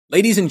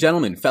Ladies and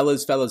gentlemen,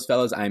 fellas,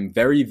 I'm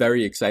very,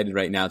 very excited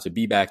right now to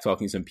be back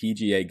talking some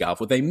PGA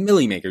golf with a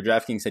milli maker.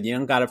 DraftKings said, you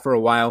don't got it for a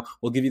while.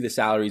 We'll give you the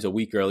salaries a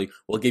week early.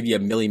 We'll give you a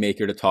milli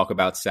maker to talk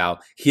about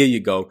Sal. Here you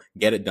go.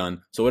 Get it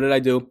done. So what did I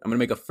do? I'm going to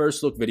make a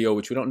first look video,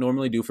 which we don't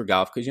normally do for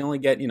golf because you only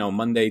get,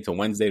 Monday to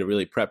Wednesday to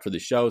really prep for the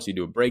show. So you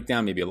do a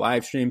breakdown, maybe a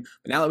live stream.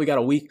 But now that we got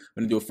a week,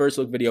 I'm going to do a first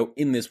look video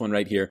in this one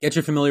right here. Get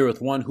you familiar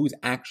with one who's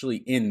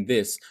actually in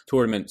this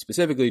tournament,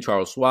 specifically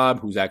Charles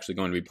Schwab, who's actually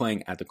going to be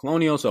playing at the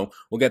Colonial. So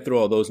we'll get through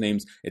all those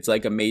names. It's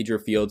like a major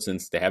field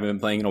since they haven't been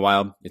playing in a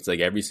while. It's like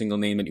every single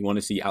name that you want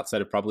to see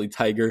outside of probably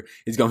Tiger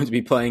is going to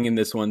be playing in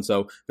this one.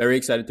 So very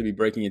excited to be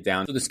breaking it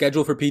down. So the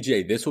schedule for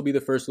PGA, this will be the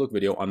first look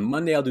video. On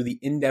Monday, I'll do the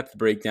in-depth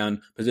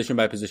breakdown, position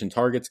by position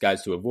targets,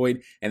 guys to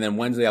avoid. And then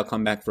Wednesday, I'll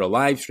come back for a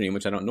live stream,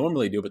 which I don't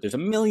normally do, but there's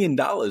 $1 million.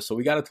 So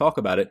we got to talk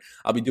about it.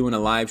 I'll be doing a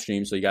live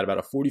stream. So you got about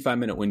a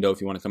 45-minute window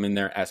if you want to come in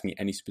there, ask me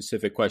any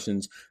specific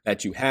questions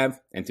that you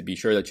have. And to be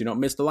sure that you don't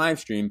miss the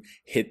live stream,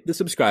 hit the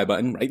subscribe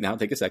button right now.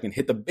 Take a second,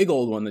 hit the big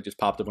old one that just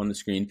popped up on the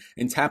screen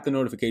and tap the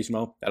notification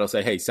bell. That'll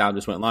say, hey, Sal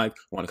just went live.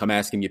 Want to come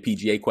ask him your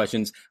PGA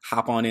questions?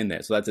 Hop on in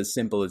there. So that's as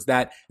simple as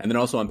that. And then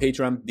also on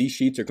Patreon, these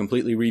sheets are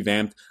completely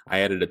revamped. I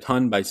added a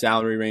ton by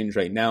salary range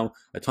right now,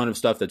 a ton of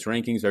stuff that's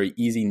rankings, very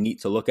easy,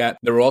 neat to look at.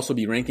 There will also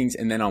be rankings.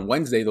 And then on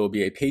Wednesday, there will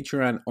be a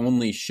Patreon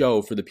only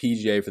show for the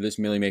PGA for this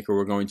milli maker.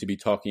 We're going to be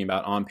talking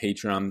about on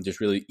Patreon, just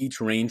really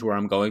each range where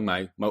I'm going,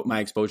 my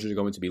exposures are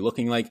going to be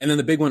looking like. And then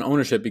the big one,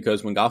 ownership,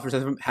 because when golfers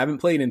haven't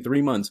played in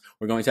 3 months,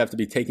 we're going to have to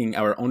be taking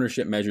our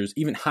ownership measures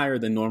even higher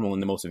than normal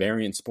in the most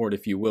variant sport,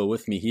 if you will,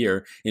 with me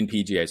here in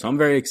PGA. So I'm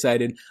very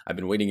excited. I've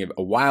been waiting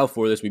a while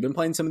for this. We've been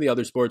playing some of the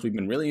other sports. We've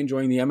been really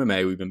enjoying the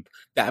MMA. We've been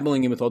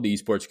dabbling in with all the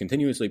esports,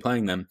 continuously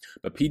playing them.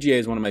 But PGA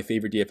is one of my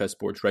favorite DFS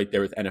sports right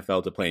there with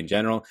NFL to play in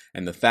general.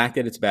 And the fact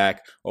that it's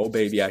back, oh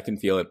baby, I can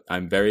feel it.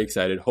 I'm very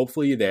excited.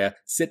 Hopefully you're there.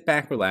 Sit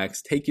back,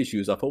 relax, take your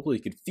shoes off. Hopefully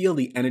you could feel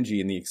the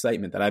energy and the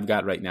excitement that I've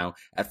got right now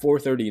at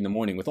 4:30 in the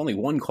morning with only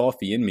one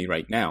coffee in me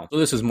right now. So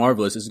this is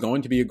marvelous. This is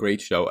going to be a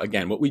great show.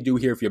 Again, what we do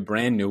here, if you're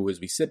brand new, is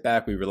we sit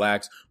back, we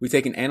relax, we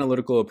take an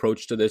analytical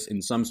approach to this.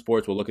 In some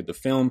sports, we'll look at the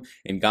film.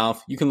 In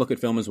golf, you can look at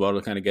film as well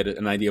to kind of get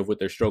an idea of what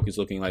their stroke is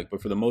looking like.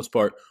 But for the most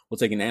part, we'll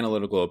take an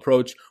analytical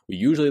approach. We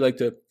usually like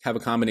to have a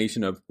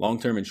combination of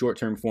long-term and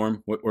short-term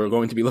form. What we're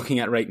going to be looking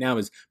at right now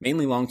is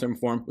mainly long-term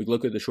form. We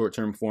look at the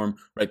short-term form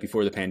right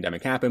before the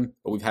pandemic happened,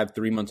 but we've had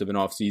 3 months of an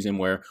off season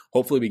where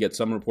hopefully we get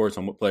some reports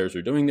on what players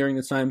are doing during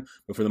this time.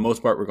 But for the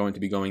most part, we're going to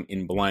be going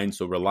in blind.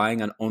 So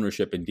relying on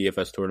ownership in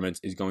DFS tournaments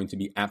is going to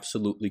be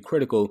absolutely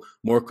critical,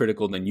 more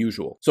critical than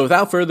usual. So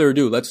without further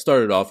ado, let's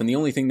start it off. And the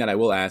only thing that I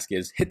will ask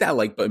is hit that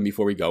like button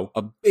before we go.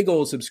 A big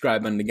old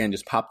subscribe button, again,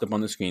 just popped up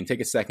on the screen.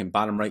 Take a second,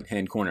 bottom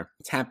right-hand corner.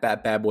 Tap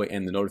that bad boy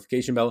and the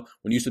notification bell.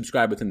 When you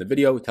subscribe within the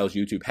video, it tells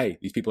YouTube, hey,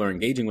 these people are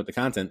engaging with the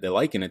content. They're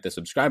liking it. They're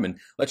subscribing.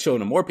 Let's show it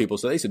to more people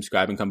so they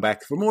subscribe and come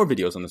back for more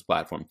videos on this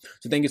platform.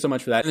 So thank you so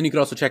much for that. And then you can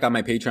also check out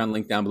my Patreon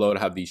link down below to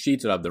have these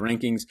sheets. It'll have the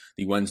rankings,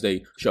 the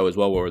Wednesday show as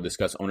well, where we'll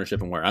discuss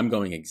ownership and where I'm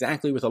going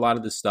exactly with a lot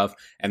of this stuff.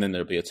 And then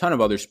there'll be a ton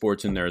of other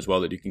sports in there as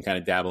well that you can kind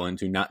of dabble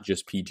into, not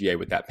just PGA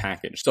with that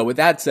package. So with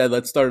that said,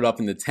 let's start it off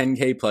in the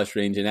 10K plus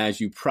range. And as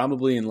you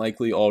probably and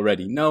likely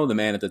already know, the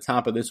man at the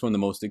top of this one, the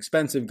most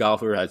expensive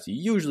golfer, as he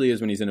usually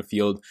is when he's in a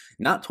field,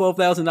 not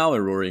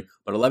 $12,000 Rory,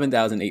 but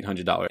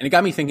 $11,800. And it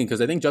got me thinking,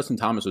 because I think Justin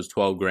Thomas was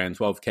 12 grand,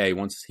 12K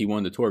once he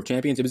won the Tour of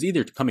Champions. It was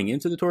either coming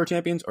into the Tour of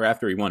Champions or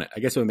after he won it. I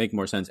guess it would make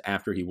more sense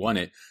after he won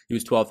it. He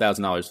was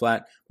 $12,000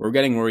 flat. We're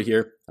getting Rory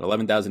here at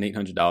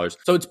 $11,800.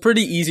 So it's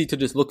pretty easy to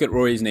just look at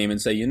Rory's name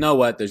and say, you know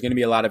what, there's going to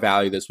be a lot of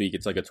value this week.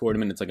 It's like a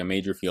tournament. It's like a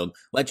major field.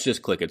 Let's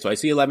just click it. So I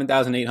see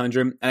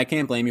 11,800 and I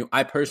can't blame you.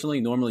 I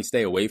personally normally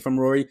stay away from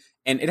Rory,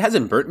 and it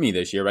hasn't burnt me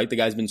this year, right? The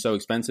guy's been so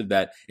expensive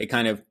that it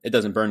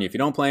doesn't burn you if you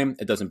don't play him.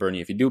 It doesn't burn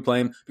you if you do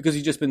play him, because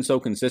he's just been so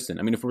consistent.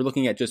 I mean, if we're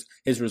looking at just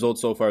his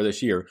results so far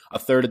this year, a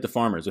third at the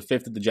Farmers, a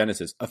fifth at the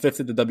Genesis, a fifth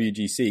at the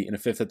WGC, and a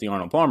fifth at the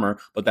Arnold Palmer.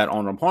 But that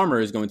Arnold Palmer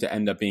is going to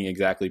end up being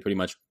exactly pretty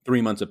much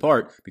 3 months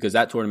apart, because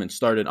that tournament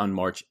started on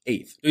March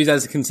 8th. So he's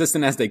as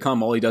consistent as they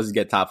come. All he does is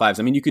get top fives.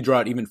 I mean, you could draw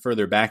it even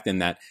further back than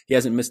that. He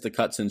hasn't missed the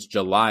cut since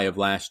July of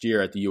last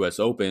year at the US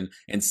Open.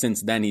 And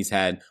since then, he's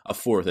had a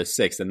 4th, a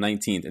 6th, a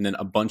 19th, and then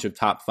a bunch of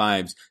top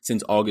fives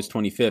since August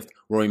 25th.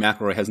 Rory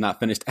McIlroy has not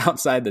finished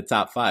outside the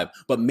top 5,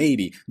 but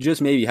maybe,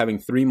 just maybe, having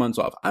 3 months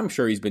off. I'm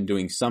sure he's been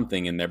doing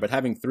something in there, but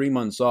having 3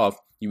 months off,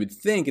 you would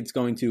think it's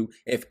going to,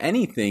 if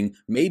anything,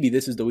 maybe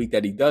this is the week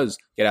that he does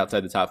get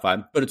outside the top 5.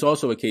 But it's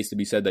also a case to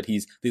be said that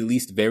he's the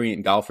least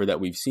variant golfer that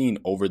we've seen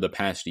over the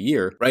past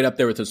year, right up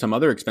there with some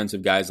other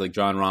expensive guys like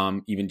Jon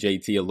Rahm, even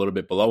JT a little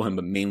bit below him,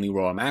 but mainly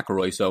Rory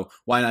McIlroy. So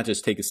why not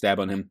just take a stab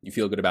on him? You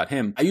feel good about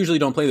him. I usually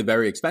don't play the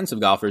very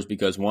expensive golfers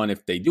because, one,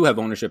 if they do have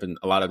ownership, and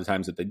a lot of the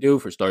times that they do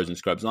for stars and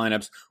scrubs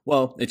lineups,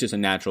 well, it's just a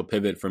natural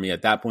pivot for me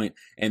at that point.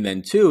 And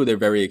then 2, they're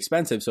very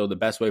expensive. So the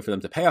best way for them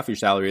to pay off your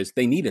salary is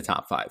they need a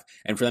top 5.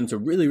 And for them to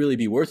really, really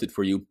be worth it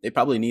for you, they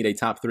probably need a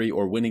top 3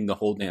 or winning the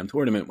whole damn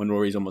tournament when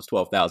Rory's almost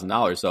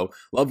 $12,000. So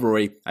love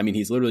Rory. I mean,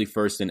 he's literally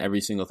first in every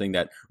single thing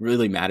that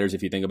really matters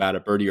if you think about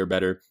it: birdie or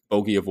better,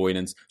 bogey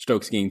avoidance,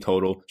 strokes gained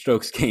total,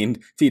 strokes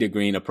gained, tee to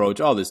green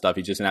approach, all this stuff.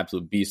 He's just an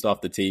absolute beast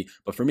off the tee.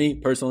 But for me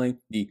personally,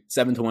 the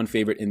 7-1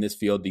 favorite in this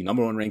field, the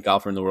number 1 ranked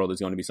golfer in the world,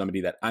 is going to be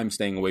somebody that I'm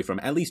staying away from,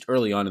 at least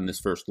early on in this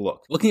first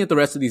look. Looking at the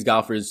rest of these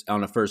golfers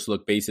on a first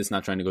look basis,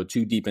 not trying to go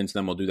too deep into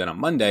them, we'll do that on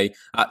Monday.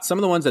 Some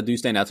of the ones that do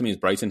stand out to me is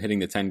Bryson hitting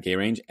the 10K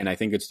range, and I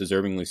think it's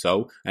deservingly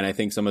so. And I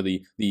think some of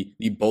the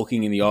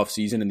bulking in the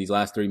offseason in these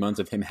last 3 months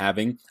of him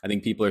having, I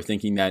think people are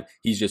thinking that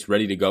he's just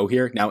ready to go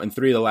here. Now, in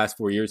 3 of the last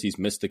 4 years, he's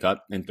missed the cut.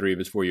 In 3 of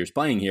his 4 years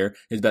playing here,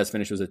 his best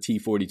finish was a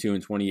T42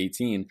 in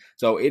 2018.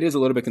 So it is a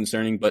little bit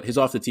concerning, but his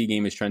off the tee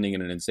game is trending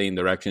in an insane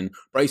direction.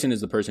 Bryson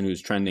is the person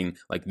who's trending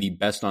like the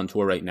best on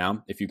tour right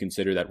now, if you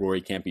consider that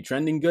Rory can't be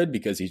trending good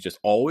because he's just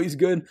always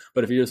good.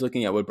 But if you're just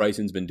looking at what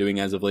Bryson's been doing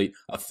as of late,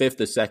 a 5th,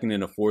 a 2nd,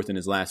 and a 4th in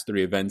his last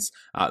 3 events.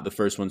 The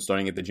first one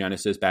starting at the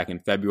Genesis back in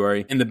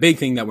February. And the big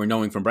thing that we're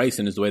knowing from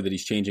Bryson is the way that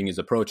he's changing his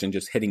approach and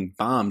just hitting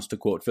bombs, to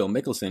quote Phil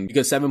Mickelson,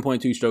 because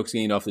 7.2 strokes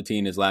gained off the tee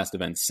in his last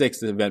event,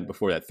 6th event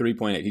before that,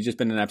 3.8. He's just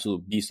been an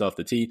absolute beast off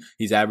the tee.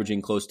 He's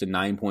averaging close to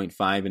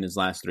 9.5 in his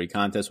last 3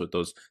 contests with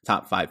those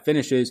top 5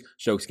 finishes,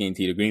 strokes gained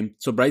tee to green.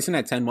 So Bryson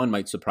at 10-1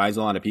 might surprise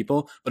a lot of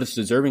people, but it's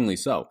deservingly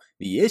so.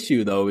 The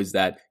issue, though, is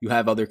that you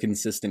have other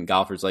consistent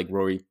golfers like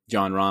Rory,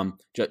 Jon Rahm,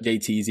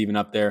 JT's even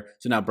up there.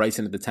 So now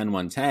Bryson at the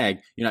 10-1 tag,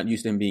 you're not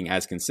used to him being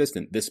as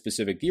consistent. This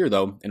specific year,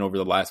 though, and over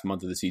the last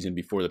month of the season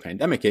before the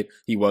pandemic hit,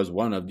 he was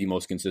one of the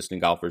most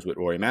consistent golfers with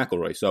Rory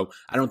McIlroy. So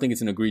I don't think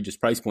it's an egregious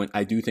price point.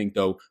 I do think,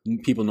 though,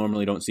 people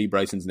normally don't see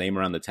Bryson's name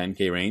around the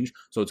 10K range,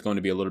 so it's going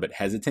to be a little bit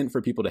hesitant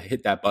for people to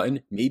hit that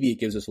button. Maybe it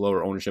gives us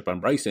lower ownership on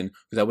Bryson,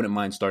 because I wouldn't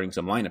mind starting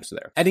some lineups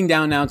there. Heading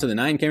down now to the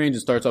 9K range,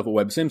 it starts off with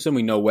Webb Simpson.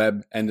 We know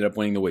Webb ended up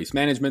winning the Waste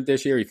Management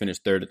this year. He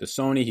finished 3rd at the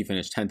Sony. He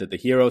finished 10th at the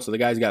Hero. So the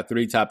guy's got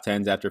 3 top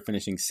 10s after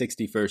finishing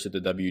 61st at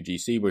the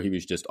WGC, where he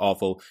was just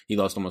awful. He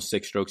lost almost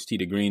 6 strokes tee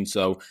to green.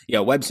 So yeah,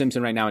 Webb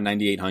Simpson right now at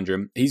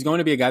 9,800. He's going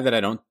to be a guy that I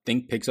don't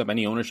think picks up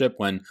any ownership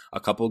when a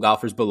couple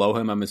golfers below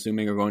him, I'm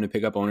assuming, are going to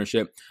pick up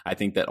ownership. I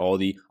think that all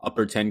the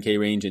upper 10K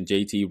range and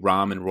JT,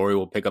 Rahm, and Rory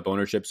will pick up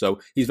ownership. So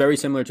he's very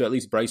similar to at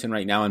least Bryson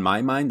right now in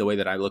my mind, the way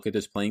that I look at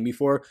this playing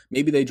before.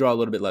 Maybe they draw a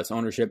little bit less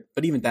ownership,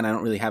 but even then I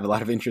don't really have a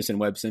lot of interest in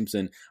Webb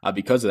Simpson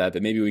because of that.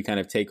 But maybe we kind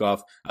of take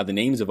off the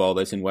names of all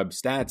this, and Webb's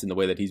stats and the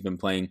way that he's been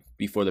playing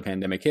before the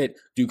pandemic hit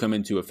do come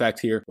into effect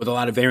here. With a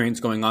lot of variance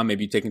going on,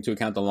 maybe you take into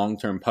account the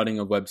long-term putting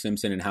of Webb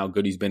Simpson and how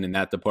good he's been in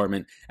that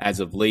department as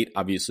of late.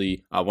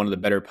 Obviously, one of the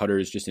better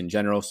putters just in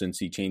general since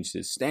he changed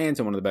his stance,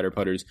 and one of the better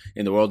putters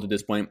in the world at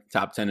this point,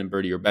 top 10 in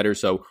birdie or better.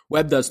 So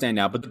Webb does stand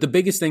out. But the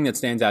biggest thing that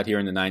stands out here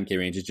in the 9K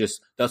range is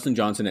just Dustin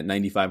Johnson at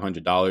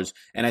 $9,500.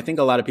 And I think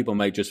a lot of people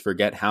might just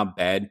forget how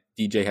bad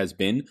DJ has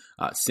been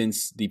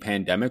since the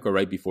pandemic or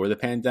right before the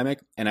pandemic.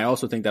 And I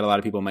also think that a lot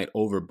of people might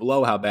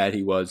overblow how bad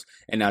he was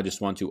and now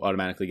just want to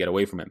automatically get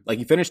away from him. Like,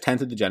 he finished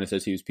 10th at the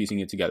Genesis. He was piecing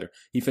it together.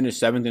 He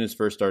finished 7th in his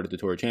first start at the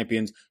Tour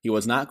Champions. He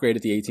was not great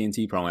at the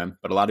AT&T Pro-Am,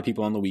 but a lot of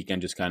people on the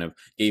weekend just kind of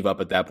gave up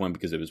at that point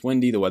because it was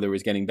windy, the weather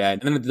was getting bad.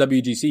 And then at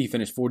the WGC, he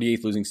finished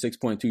 48th, losing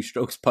 6.2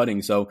 strokes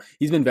putting. So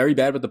he's been very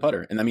bad with the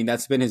putter. And I mean,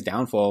 that's been his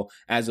downfall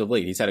as of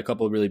late. He's had a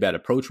couple of really bad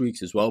approach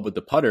weeks as well, but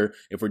the putter,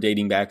 if we're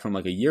dating back from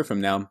like a year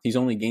from now, he's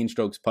only gained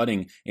strokes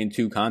putting in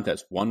 2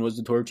 contests. One was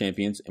the Tour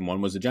Champions and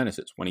one was the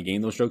Genesis. When he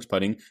gained those strokes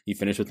putting, he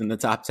finished within the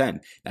top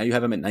 10. Now you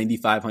have him at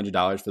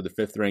 $9,500 for the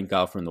 5th ranked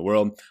golfer in the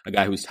world, a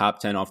guy who's top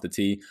 10 off the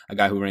tee, a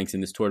guy who ranks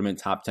in this tournament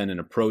top 10 in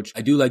approach.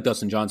 I do like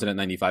Dustin Johnson at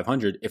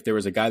 $9,500. If there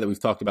was a guy that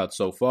we've talked about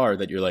so far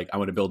that you're like, I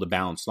want to build a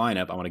balanced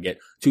lineup, I want to get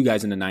 2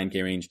 guys in the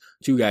 9K range,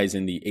 2 guys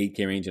in the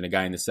 8K range, and a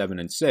guy in the 7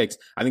 and 6,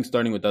 I think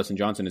starting with Dustin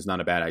Johnson is not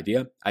a bad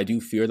idea. I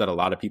do fear that a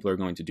lot of people are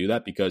going to do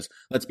that because,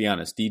 let's be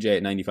honest, DJ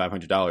at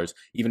 $9,500,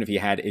 even if he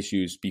had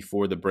issues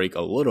before the break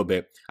a little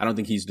bit, I don't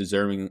think he's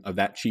deserving of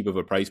that cheap of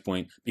a price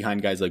point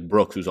behind guys like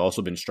Brooks, who's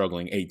also been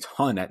struggling a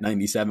ton at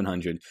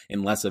 $9,700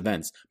 in less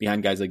events,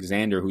 behind guys like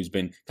Xander, who's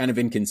been kind of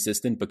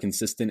inconsistent, but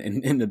consistent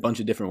in a bunch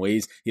of different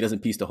ways. He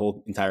doesn't piece the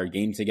whole entire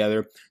game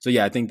together. So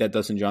yeah, I think that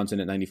Dustin Johnson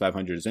at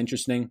 $9,500 is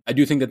interesting. I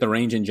do think that the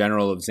range in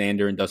general of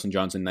Xander and Dustin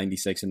Johnson,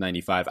 96 and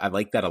 95, I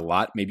like that a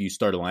lot. Maybe you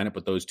start a lineup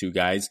with those 2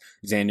 guys.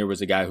 Xander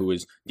was a guy who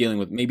was dealing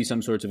with maybe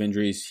some sorts of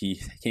injuries.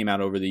 He came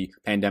out over the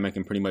pandemic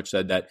and pretty much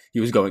said that he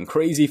was going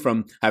crazy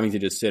from having to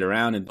just sit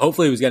around, and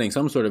hopefully he was getting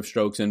some sort of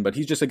strokes in, but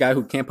he's just a guy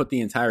who can't put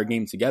the entire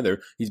game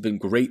together. He's been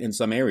great in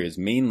some areas,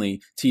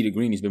 mainly tee to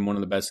green. He's been one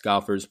of the best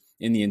golfers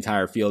in the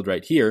entire field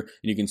right here.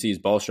 And you can see his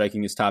ball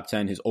striking is top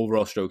 10. His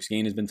overall strokes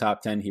gained has been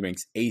top 10. He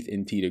ranks 8th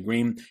in tee to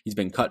green. He's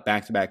been cut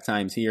back-to-back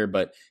times here,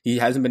 but he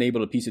hasn't been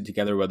able to piece it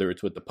together, whether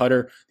it's with the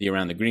putter, the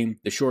around the green.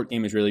 The short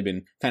game has really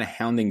been kind of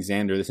hounding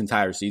Xander this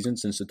entire season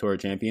since the Tour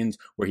Champions,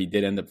 where he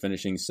did end up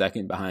finishing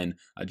 2nd behind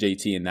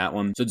JT in that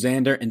one. So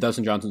Xander and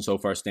Dustin Johnson so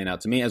far stand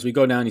out to me. As we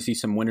go down, you see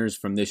some winners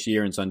from this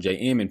year in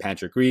Sungjae Im and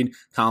Patrick Reed.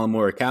 Colin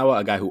Morikawa,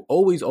 a guy who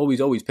always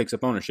picks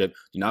up ownership.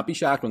 Do not be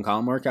shocked when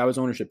Colin Morikawa's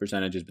ownership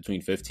percentage is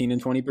between 15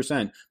 and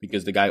 20%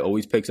 because the guy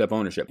always picks up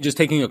ownership. Just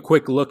taking a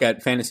quick look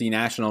at Fantasy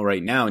National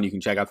right now, and you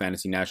can check out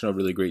Fantasy National, a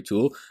really great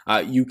tool.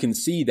 You can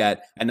see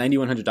that at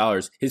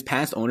 $9,100, his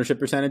past ownership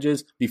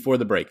percentages before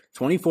the break,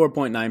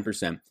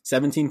 24.9%,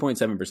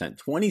 17.7%,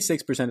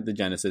 26% at the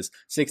Genesis,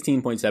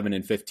 16.7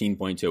 and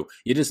 15.2.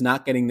 You're just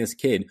not getting this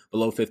kid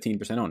below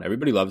 15% owned.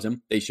 Everybody loves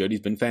him. They should.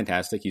 He's been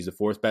fantastic. He's the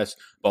fourth best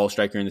ball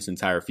striker in this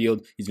entire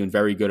field. He's been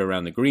very good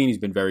around the green. He's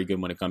been very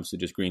good when it comes to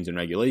just greens and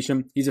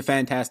regulation. He's a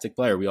fantastic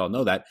player. We all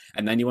know that.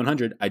 At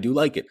 9,100, I do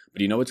like it.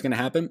 But you know what's going to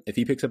happen? If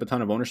he picks up a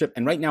ton of ownership,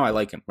 and right now I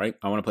like him, right?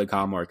 I want to play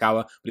Colin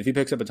Morikawa, but if he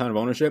picks up a ton of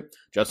ownership,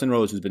 Justin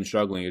Rose, who's been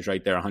struggling, is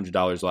right there,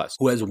 $100 less,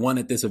 who has won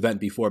at this event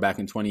before back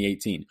in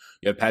 2018.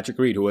 You have Patrick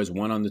Reed, who has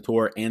won on the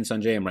tour, and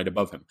Sungjae Im right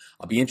above him.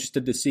 I'll be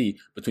interested to see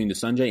between the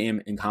Sungjae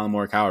Im and Colin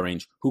Morikawa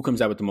range, who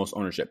comes out with the most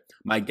ownership.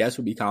 My guess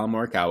would be Colin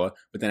Morikawa,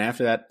 but then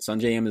after that,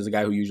 Sungjae Im is the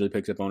guy who usually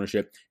picks up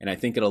ownership, and I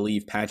think it'll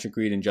leave Patrick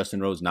Reed and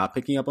Justin Rose not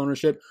picking up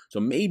ownership. So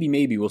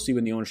maybe we'll see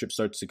when the ownership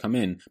starts to come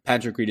in.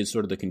 Patrick Reed is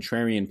sort of the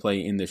contrarian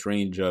play in this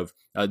range of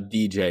a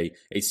DJ,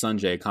 a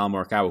Sungjae, a Colin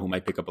Morikawa, who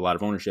might pick up a lot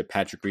of ownership.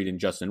 Patrick Reed and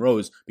Justin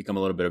Rose become a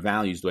little bit of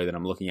values the way that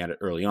I'm looking at it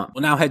early on.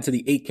 We'll now head to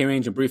the 8K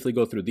range and briefly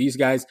go through these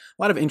guys.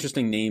 A lot of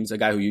interesting names. A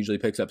guy who usually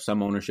picks up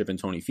some ownership in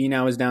Tony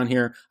Finau is down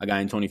here. A guy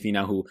in Tony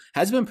Finau who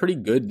has been pretty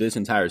good this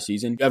entire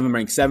season. You have him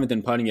ranked 7th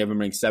in putting. You have him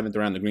ranked 7th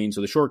around the green.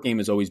 So the short game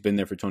has always been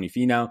there for Tony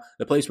Finau.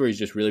 The place where he's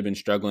just really been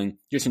struggling,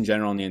 just in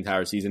general in the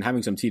entire season,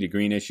 having some tee to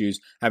green issues,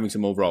 having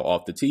some overall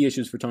off the tee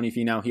issues for Tony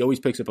Finau. He always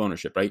picks up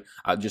ownership, right?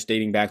 Just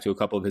dating back to a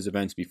couple of his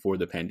events before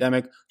the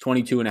pandemic,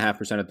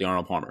 22.5% at the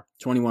Arnold Palmer,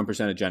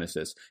 21% at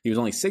Genesis. He was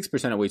only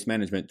 6% at Waste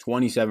Management,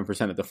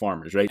 27% at the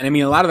Farmers, right? And I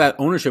mean, a lot of that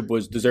ownership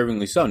was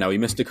deservingly so. Now, he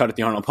missed a cut at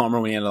the Arnold Palmer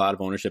when he had a lot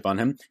of ownership on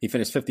him. He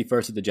finished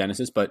 51st at the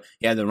Genesis, but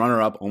he had the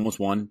runner-up, almost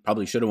won,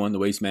 probably should have won the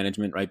Waste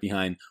Management right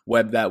behind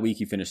Webb that week.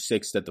 He finished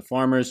 6th at the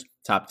Farmers,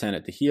 top 10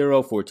 at the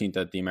Hero, 14th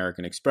at the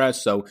American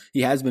Express. So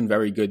he has been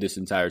very good this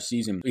entire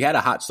season. We had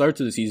a hot start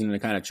to the season and it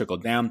kind of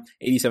trickled down.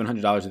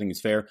 $8,700, I think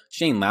is fair.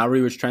 Shane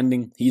Lowry was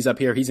trending. He's up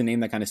here. He's a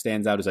name that kind of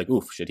stands out as like,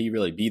 oof, should he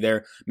really be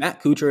there?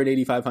 Matt Kuchar at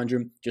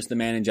 $8,500, just the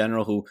man in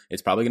general who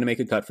is probably going to make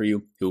a cut for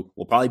you, who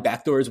will probably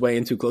backdoor his way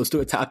into close to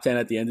a top 10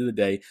 at the end of the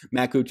day.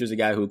 Matt Kuchar is a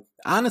guy who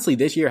honestly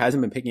this year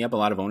hasn't been picking up a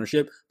lot of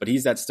ownership, but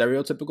he's that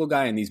stereotypical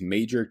guy in these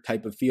major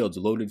type of fields,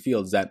 loaded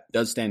fields, that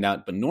does stand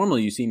out. But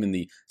normally you see him in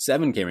the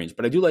 7K range.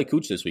 But I do like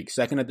Kuch this week.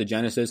 2nd at the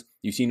Genesis.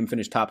 You've seen him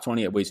finish top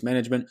 20 at Waste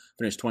Management,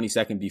 finished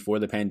 22nd before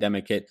the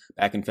pandemic hit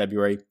back in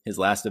February, his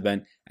last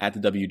event at the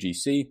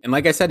WGC. And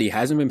like I said, he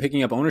hasn't been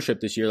picking up ownership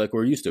this year like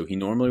we're used to. He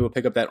normally will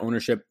pick up that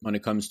ownership when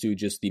it comes to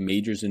just the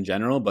majors in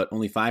general, but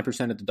only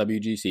 5% at the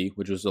WGC,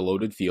 which was a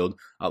loaded field,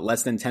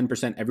 less than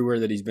 10% everywhere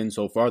that he's been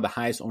so far. The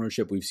highest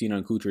ownership we've seen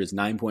on Kuchar is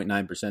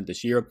 9.9%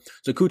 this year.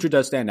 So Kuchar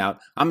does stand out.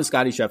 I'm a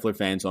Scotty Scheffler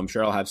fan, so I'm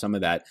sure I'll have some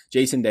of that.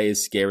 Jason Day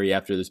is scary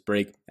after this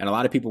break, and a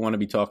lot of people want to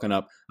be talking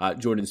up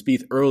Jordan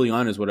Spieth early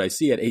on is what I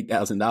see at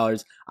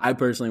 $8,000. I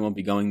personally won't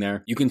be going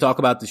there. You can talk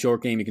about the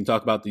short game. You can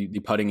talk about the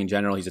putting in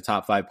general. He's a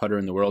top 5 putter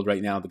in the world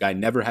right now. The guy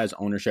never has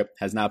ownership,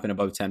 has not been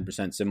above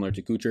 10%, similar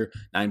to Kuchar,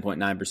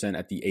 9.9%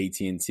 at the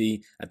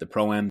AT&T, at the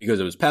Pro-Am, because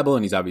it was Pebble,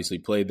 and he's obviously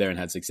played there and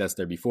had success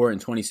there before. In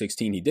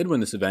 2016, he did win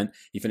this event.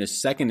 He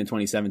finished 2nd in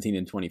 2017.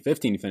 In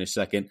 2015, he finished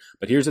 2nd.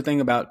 But here's the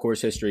thing about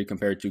course history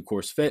compared to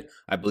course fit.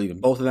 I believe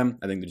in both of them.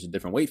 I think there's a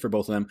different weight for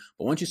both of them.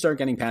 But once you start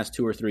getting past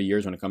 2 or 3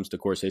 years when it comes to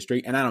course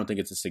history, and I don't think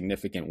it's a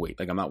significant weight.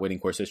 Like, I'm not weighting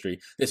course history.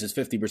 This is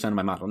 50% of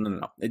my model.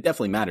 No. It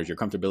definitely matters. Your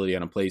comfortability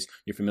on a place,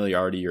 your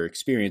familiarity, your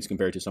experience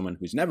compared to someone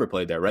who's never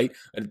played there, right?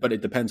 But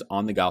it depends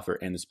on the golfer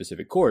and the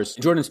specific course.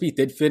 Jordan Spieth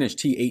did finish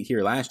T8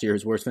 here last year.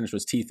 His worst finish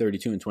was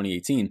T32 in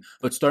 2018.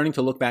 But starting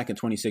to look back at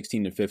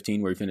 2016 and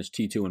 15, where he finished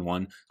T2 and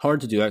 1,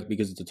 hard to do that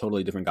because it's a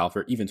totally different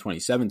golfer, even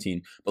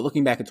 2017. But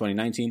looking back at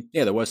 2019,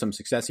 yeah, there was some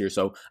success here.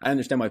 So I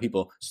understand why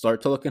people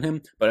start to look at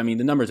him. But I mean,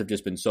 the numbers have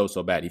just been so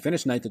bad. He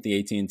finished 9th at the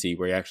AT&T,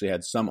 where he actually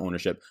had some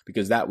ownership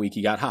because that week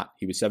he got hot.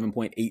 He was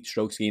 7.8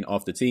 strokes gained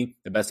off the tee,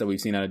 the best that we've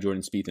seen out of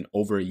Jordan Spieth in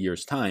over a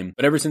year's time.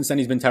 But ever since then,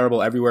 he's been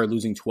terrible everywhere,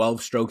 losing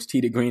 12 strokes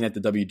tee to green at the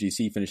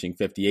WGC, finishing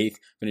 58th,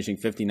 finishing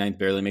 59th,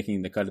 barely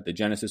making the cut at the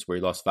Genesis, where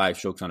he lost 5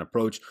 strokes on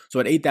approach. So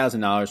at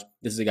 $8,000,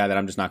 this is a guy that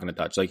I'm just not going to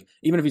touch. Like,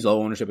 even if he's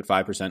low ownership at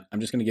 5%, I'm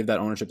just going to give that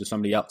ownership to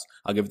somebody else.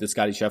 I'll give it to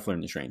Scotty Scheffler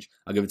in this range.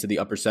 I'll give it to the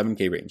upper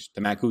 7K range,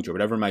 to Matt Kuchar,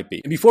 whatever it might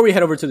be. And before we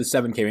head over to the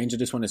 7K range, I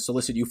just want to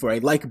solicit you for a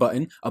like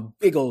button. A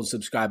big old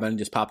subscribe button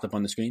just popped up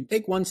on the screen.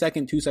 Take 1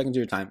 second, 2 seconds of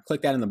your time.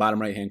 Click that in the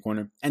bottom right-hand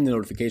corner and the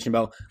notification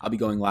bell. I'll be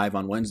going live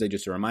on Wednesday,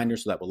 just a reminder,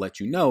 so that will let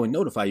you know and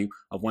notify you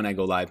of when I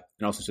go live.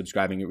 And also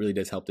subscribing, it really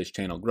does help this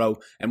channel grow.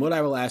 And what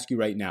I will ask you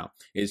right now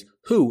is,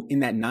 who in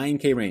that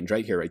 9K range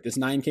right here, right, this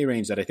 9K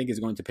range that I think is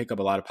going to pick up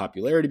a lot of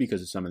popularity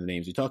because of some of the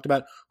names we talked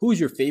about, who's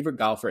your favorite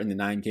golfer in the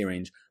 9K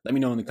range? Let me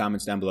know in the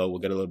comments down below. We'll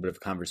get a little bit of a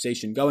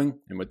conversation going.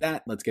 And with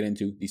that, let's get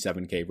into the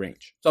 7K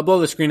range. So I'll blow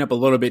the screen up a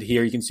little bit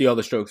here. You can see all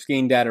the strokes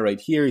gained data right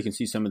here. You can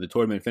see some of the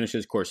tournament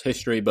finishes, course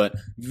history. But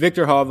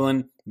Victor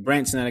Hovland,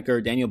 Brandt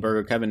Snedeker, Daniel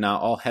Berger, Kevin Na,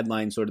 all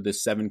headline sort of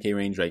this 7K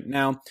range right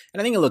now. And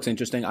I think it looks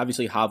interesting.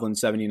 Obviously, Hovland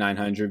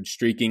 7,900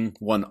 streaking,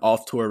 one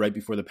off tour right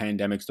before the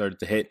pandemic started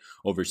to hit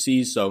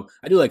overseas. So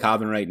I do like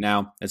Hovland right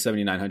now at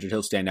 7,900.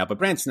 He'll stand out. But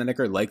Brandt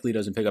Snedeker likely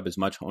doesn't pick up as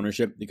much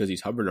ownership because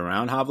he's hovered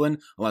around Hovland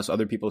unless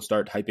other people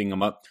start hyping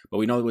him up. But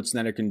we know what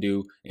Snedeker can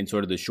do in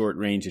sort of the short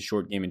range, his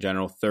short game in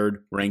general.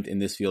 Third ranked in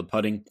this field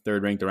putting,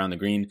 third ranked around the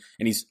green.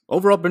 And he's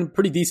overall been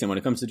pretty decent when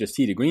it comes to just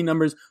tee to green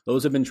numbers.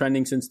 Those have been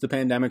trending since the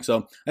pandemic.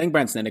 So I think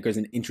Brandt Snedeker is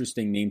an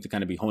interesting name to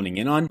kind of be honing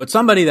in on. But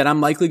somebody that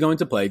I'm likely going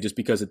to play just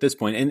because at this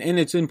point, and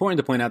it's important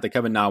to point out that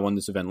Kevin Na won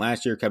this event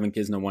last year. Kevin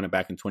Kisner won it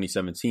back in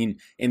 2017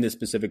 in this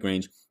specific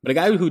range. But a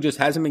guy who just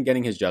hasn't been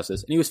getting his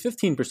justice, and he was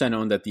 15%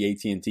 owned at the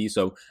AT&T,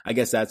 so I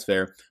guess that's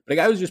fair. But a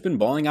guy who's just been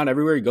balling out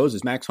everywhere he goes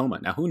is Max Homa.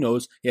 Now, who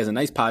knows? He has a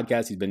nice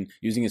podcast. He's been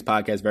using his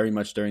podcast very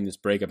much during this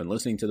break. I've been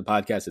listening to the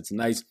podcast. It's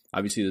nice.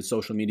 Obviously, the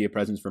social media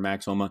presence for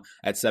Max Homa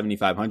at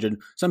 7,500.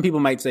 Some people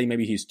might say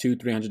maybe he's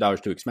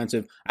 $300 too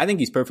expensive. I think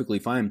he's perfectly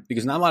fine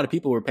because not a lot of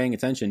people were paying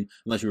attention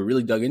unless you were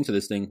really dug into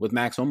this thing what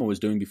Max Homa was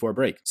doing before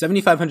break.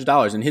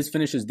 $7,500 in his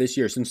finishes this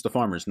year since the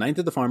Farmers. 9th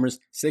at the Farmers,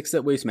 6th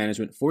at Waste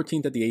Management,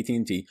 14th at the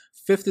AT&T,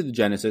 5th at the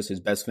Genesis, his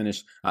best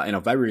finish in a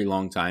very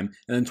long time,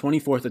 and then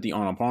 24th at the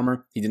Arnold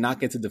Palmer. He did not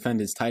get to defend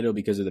his title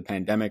because of the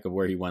pandemic of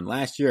where he won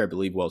last year, I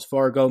believe Wells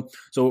Fargo.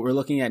 So what we're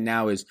looking at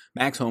now is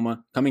Max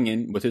Homa coming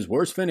in with his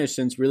worst finish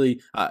since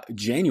really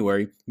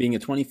January, being a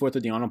 24th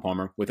at the Arnold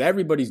Palmer, with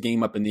everybody's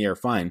game up in the air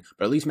fine,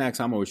 but at least Max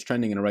Homa was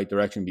trending in the right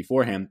direction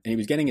beforehand, and he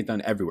was getting it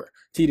done everywhere.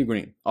 Tee to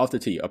green, off the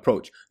tee,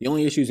 approach. The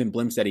only issues in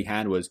blimps that he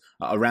had was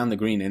around the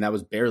green, and that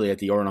was barely at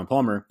the Arnold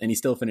Palmer, and he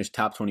still finished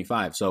top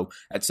 25. So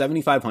at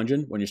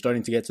 7,500, when you're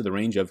starting to get to the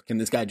range of, can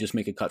this guy just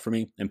make a cut for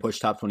me and push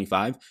top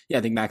 25? Yeah,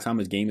 I think Max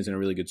Homa's game is in a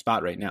really good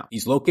spot right now.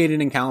 He's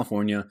located in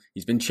California.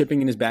 He's been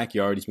chipping in his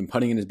backyard. He's been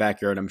putting in his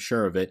backyard. I'm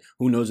sure of it.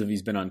 Who knows if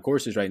he's been on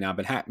courses right now,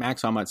 but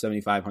Max Homa at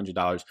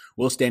 $7,500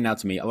 will stand out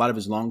to me. A lot of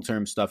his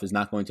long-term stuff is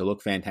not going to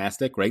look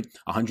fantastic, right?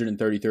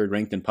 133rd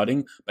ranked in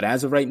putting, but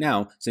as of right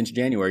now, since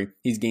January,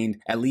 he's gained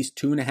at least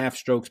 2.5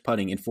 strokes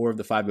putting in 4 of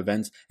the 5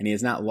 events, and he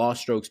has not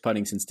lost strokes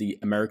putting since the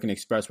American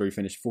Express, where he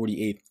finished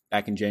 48th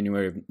back in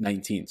January of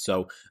 19th.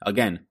 So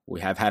again,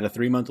 we have had a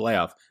 3-month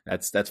layoff.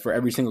 That's for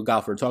every single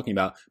golfer we're talking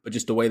about, but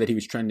just the way that he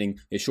was trending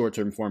his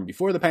short-term form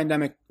before the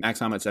pandemic, Max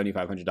Homa at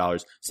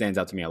 $7,500 stands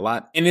out to me a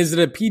lot. And is it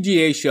a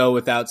PGA show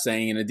without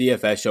saying, and a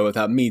DFS show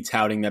without me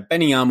touting that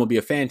Ben An will be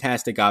a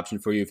fantastic option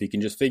for you if you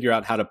can just figure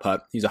out how to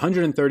putt. He's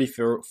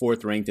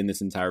 134th ranked in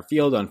this entire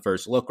field on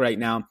first look right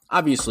now.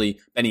 Obviously,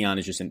 Ben An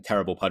is just a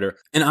terrible putter.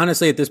 And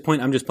honestly, at this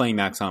point, I'm just playing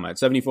Max Homa at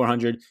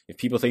 7,400. If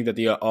people think that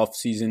the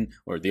off-season,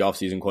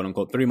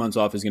 quote-unquote, 3 months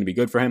off is going to be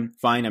good for him,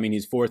 fine. I mean,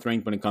 he's 4th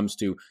ranked when it comes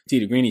to tee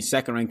to green. He's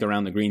 2nd ranked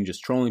around the green,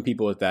 just trolling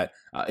people with that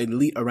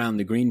elite around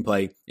the green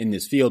play in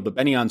this field. But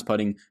Ben An's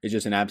putting is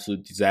just an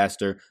absolute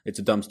disaster. It's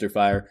a dumpster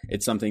fire.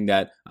 It's something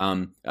that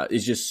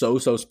is just so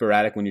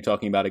sporadic when you're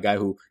talking about a guy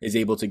who is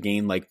able to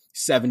gain like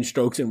 7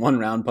 strokes in one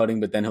round putting,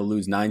 but then he'll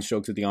lose 9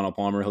 strokes at the Arnold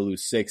Palmer. He'll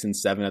lose 6 and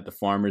 7 at the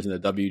Farmers and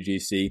the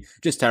WGC.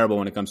 Just terrible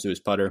when it comes to his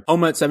putter.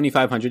 Homa at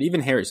 7,500.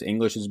 Even Harris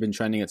English has been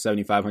trending at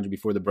 7,500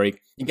 before the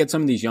break. You get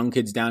some of these young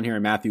kids down here,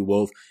 and Matthew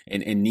Wolff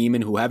and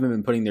Neiman, who haven't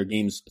been putting their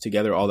games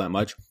together all that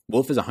much.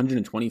 Wolff is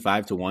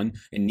 125 to 1,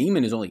 and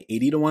Neiman is only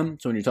 80 to 1.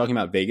 So when you're talking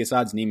about Vegas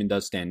odds, Neiman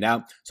does stand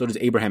out. So does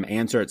Abraham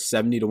Answer at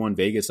 70 to 1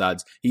 Vegas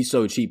odds. He's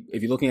so cheap.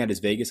 If you're looking at his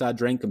Vegas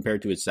odds rank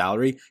compared to his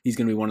salary, he's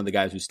going to be one of the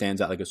guys who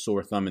stands out like a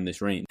sore thumb in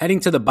this range. Heading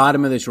to the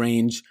bottom of this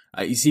range,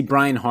 you see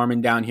Brian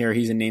Harman down here.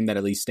 He's a name that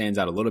at least stands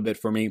out a little bit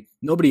for me.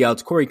 Nobody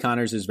else. Corey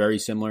Connors is very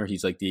similar.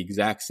 He's like the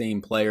exact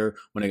same player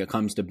when it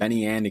comes to Ben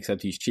An,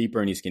 except he's cheaper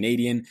and he's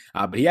Canadian.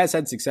 But he has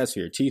had success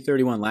here.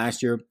 T31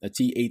 last year, a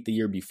T8 the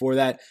year before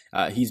that.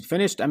 He's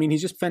finished, I mean,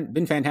 he's just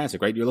been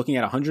fantastic, right? You're looking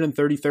at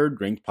 133rd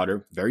ranked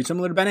putter, very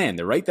similar to Ben An.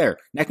 They're right there,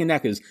 neck and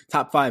neck as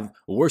top 5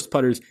 worst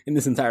putters in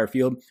this entire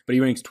field, but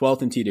he ranks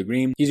 12th in tee to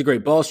green. He's a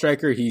great ball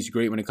striker. He's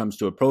great when it comes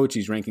to approach.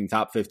 He's ranking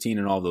top 15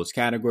 in all those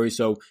categories.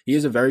 So he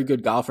is a very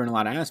good golfer in a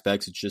lot of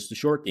aspects. It's just a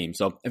short game.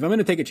 So if I'm going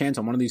to take a chance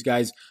on one of these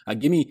guys,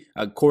 give me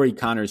Corey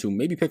Connors, who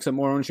maybe picks up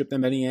more ownership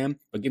than Ben An,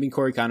 but give me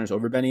Corey Connors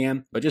over Ben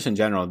An. But just in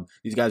general,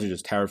 these guys are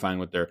just terrifying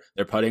with their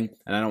putting,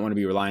 and I don't want to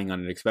be relying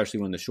on it,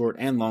 especially when the short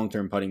and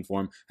long-term putting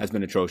form has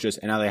been atrocious,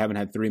 and now they haven't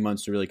had 3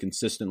 months to really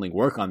consistently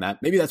work on that.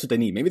 Maybe that's what they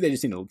need. Maybe they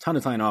just need a ton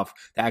of time off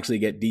to actually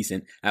get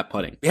decent at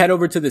putting. We head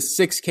over to the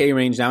 6K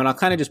range now, and I'll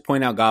kind of just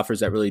point out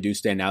golfers that really do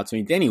stand out to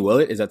me. Danny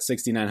Willett is at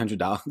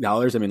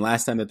 $6,900. I mean,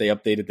 last time that they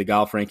updated the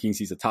golf rankings,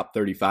 he's a top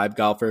 35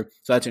 golfer,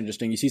 so that's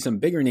interesting. You see some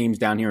bigger names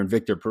down here in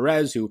Victor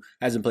Perez, who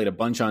hasn't played a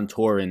bunch on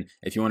tour, and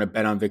if you want to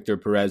bet on Victor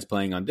Perez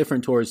playing on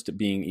different tours to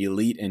being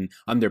elite and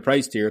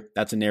underpriced here,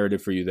 that's a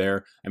narrative for you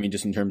there. I mean,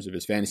 just in terms of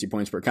his fantasy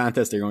points per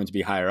contest, they're going to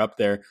be higher up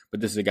there. But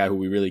this is a guy who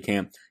we really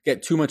can't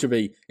get too much of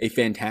a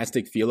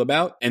fantastic feel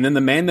about. And then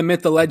the man, the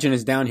myth, the legend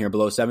is down here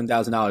below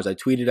 $7,000. I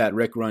tweeted at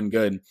Rick Run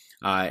Good,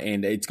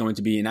 and it's going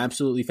to be an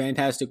absolutely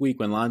fantastic week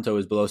when Lanto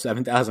is below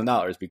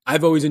 $7,000.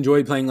 I've always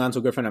enjoyed playing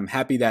Lanto Griffin. I'm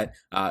happy that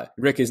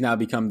Rick has now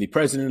become the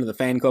president of the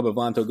fan club of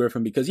Lanto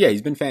Griffin because, yeah,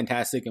 he's been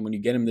fantastic. And when you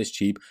get him this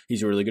cheap,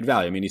 he's a really good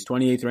value. I mean, he's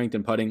 28th ranked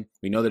in putting.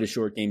 We know that his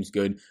short game's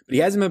good, but he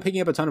hasn't been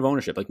picking up a ton of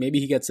ownership. Like maybe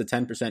he gets to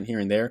 10% here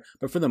and there,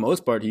 but for the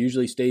most part, he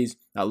usually stays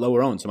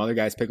lower owned. Some other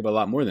guys pick up a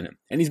lot more than him.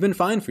 And he's been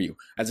fine for you.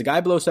 As a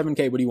guy below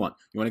 7K, what do you want?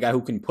 You want a guy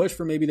who can push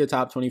for maybe the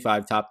top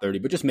 25, top 30,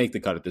 but just make the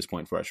cut at this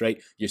point for us,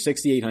 right? You're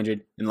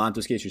 6,800. In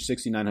Lanto's case, you're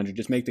 6,900.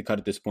 Just make the cut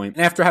at this point.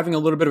 And after having a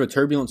little bit of a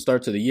turbulent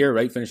start to the year,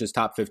 right? Finishes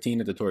top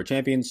 15 at the Tour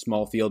Champions,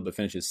 small field, but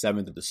finishes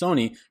 7th at the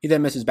Sony. He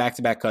then misses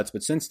back-to-back cuts,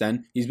 but since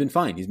then, he's been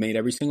fine. He's made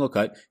every single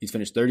cut. He's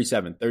finished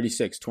 37th,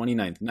 36th,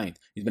 29th, 9th.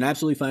 He's been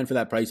absolutely fine for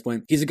that price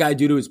point. He's a guy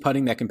due to his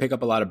putting that can pick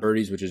up a lot of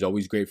birdies, which is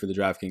always great for the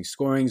DraftKings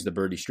scorings, the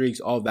birdie streaks,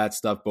 all of that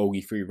stuff,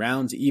 bogey-free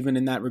rounds, even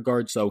in that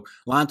regard. So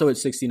Lanto at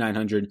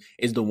 6,900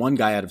 is the one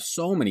guy out of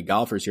so many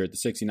golfers here at the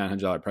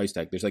 $6,900 price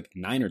tag. There's like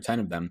 9 or 10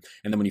 of them.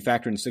 And then when you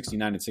factor in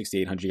 69 and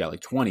 6,800, you got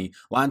like 20.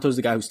 Lanto's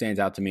the guy who stands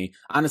out to me,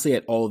 honestly,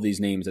 at all of these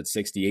names at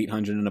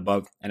 6,800 and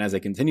above. And as I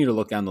continue to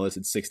look down the list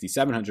at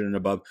 6,700 and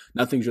above,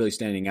 nothing's really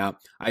standing out.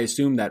 I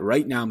assume that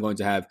right now I'm going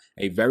to have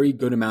a very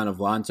good amount of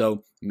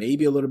Lanto,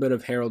 maybe a little bit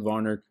of Harold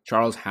Varner.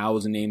 Charles Howe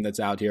is a name that's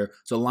out here.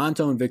 So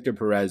Lanto and Victor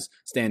Perez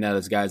stand out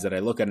as guys that I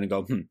look at and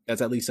go,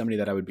 that's at least somebody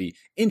that I would be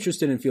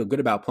interested and feel good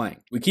about playing.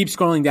 We keep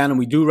scrolling down and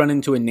we do run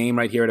into a name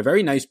right here at a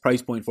very nice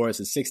price point for us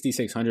at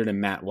 6,600 and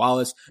Matt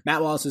Wallace.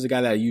 Matt Wallace is a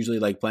guy that I usually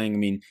like playing. I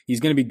mean, he's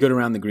going to be good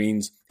around the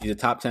greens. He's a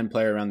top 10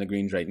 player around the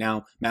greens right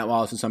now. Matt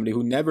Wallace is somebody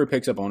who never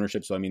picks up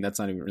ownership. So, I mean, that's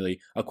not even really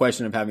a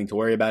question of having to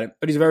worry about it,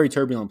 but he's a very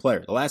turbulent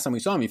player. The last time we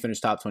saw him, he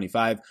finished top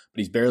 25, but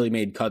he's barely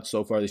made cuts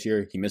so far this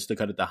year. He missed the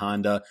cut at the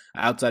Honda.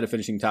 Outside of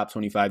finishing top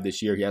 25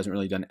 this year, he hasn't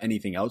really done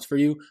anything else for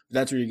you. But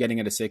that's where you're getting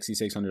at a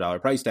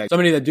 $6,600 price tag.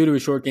 Somebody that due to a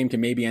short game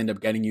can maybe end up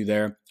getting you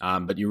there,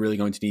 but you're really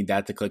going to need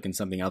that to click and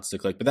something else to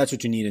click. But that's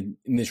what you need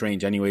in this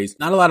range anyways.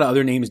 Not a lot of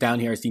other names down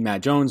here. I see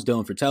Matt Jones,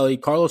 Dylan Fratelli.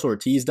 Carlos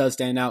Ortiz does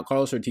stand out.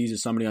 Carlos Ortiz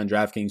is somebody on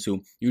DraftKings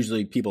who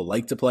usually people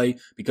like to play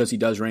because he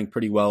does rank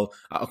pretty well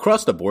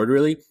across the board,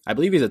 really. I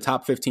believe he's a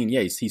top 15.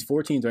 Yeah, he's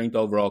 14th ranked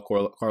overall,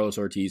 Carlos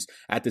Ortiz,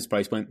 at this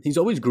price point. He's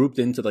always grouped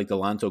into like the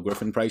Lanto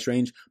Griffin price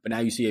range, but now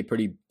you see a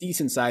pretty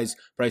decent size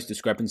price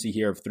discrepancy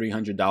here of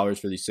 $300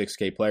 for these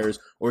 6K players.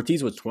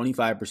 Ortiz was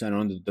 25%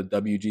 on the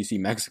WGC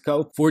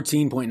Mexico,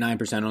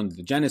 14.9% on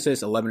the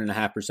Genesis,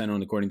 11.5%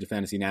 on according to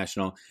Fantasy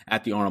National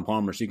at the Arnold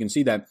Palmer. So you can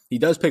see that he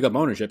does pick up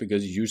ownership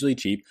because he's usually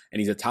cheap and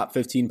he's a top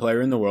 15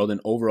 player in the world in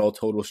overall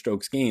total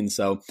strokes gained.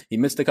 So he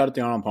missed the cut at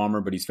the Arnold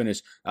Palmer, but he's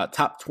finished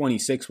top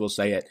 26, we'll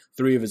say, at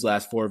 3 of his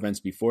last 4 events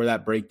before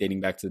that break,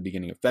 dating back to the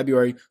beginning of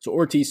February. So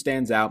Ortiz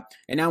stands out.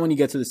 And now when you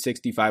get to the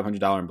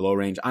 $6,500 and below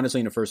range, honestly,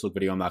 in a first look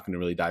video, I'm not going to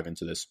really dive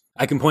into this.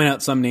 I can point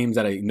out some names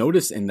that I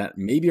noticed and that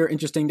maybe are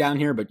interesting down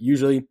here, but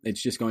usually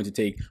it's just going to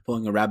take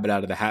pulling a rabbit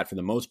out of the hat for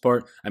the most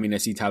part. I mean, I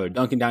see Tyler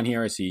Duncan down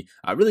here. I see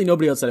really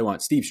nobody else that I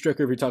want. Steve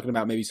Stricker, if you're talking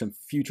about maybe some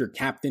future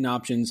captain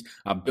options.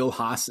 Bill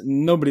Haas,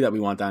 nobody that we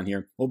want down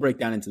here. We'll break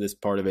down into this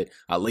part of it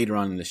later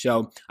on in the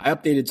show. I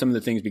updated some of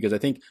the things because I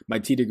think my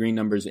tee to green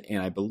numbers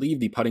and I believe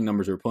the putting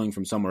numbers were pulling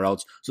from somewhere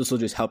else. So this will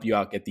just help you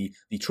out get the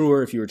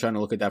truer if you were trying to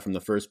look at that from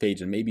the first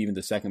page and maybe even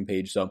the second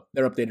page. So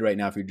they're updated right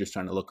now if you're just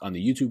trying to look on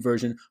the YouTube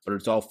version, but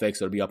it's all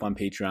fixed. It'll be up on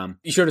Patreon.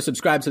 Be sure to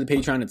subscribe to the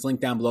Patreon. It's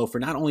linked down below for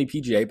not only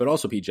PGA, but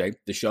also PJ,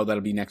 the show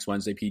that'll be next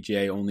Wednesday,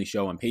 PGA only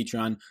show on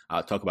Patreon.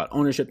 Talk about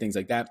ownership, things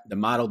like that, the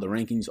model, the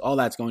rankings, all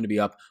that's going to be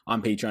up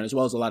on Patreon, as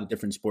well as a lot of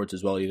different sports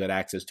as well. You got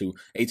access to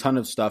a ton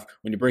of stuff.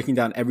 When you're breaking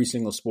down every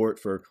single sport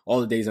for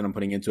all the days that I'm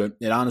putting into it,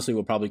 it honestly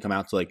will probably come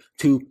out to like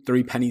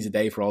 2-3 pennies a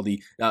day for all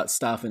the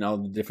stuff and all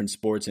the different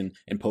sports and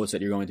posts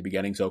that you're going to be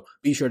getting. So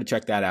be sure to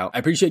check that out. I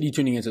appreciate you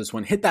tuning into this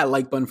one. Hit that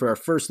like button for our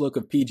first look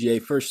of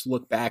PGA, first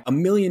look back.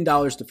 $1 million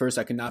to first.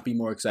 I could not be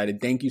more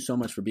excited. Thank you so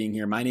much for being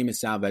here. My name is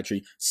Sal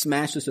Vetri.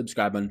 Smash the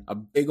subscribe button. A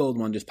big old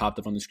one just popped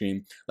up on the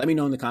screen. Let me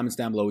know in the comments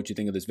down below what you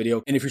think of this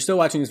video. And if you're still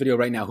watching this video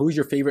right now, who's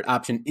your favorite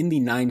option in the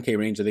 9K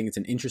range? I think it's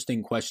an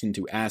interesting question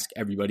to ask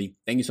everybody.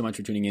 Thank you so much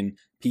for tuning in.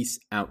 Peace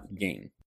out, gang.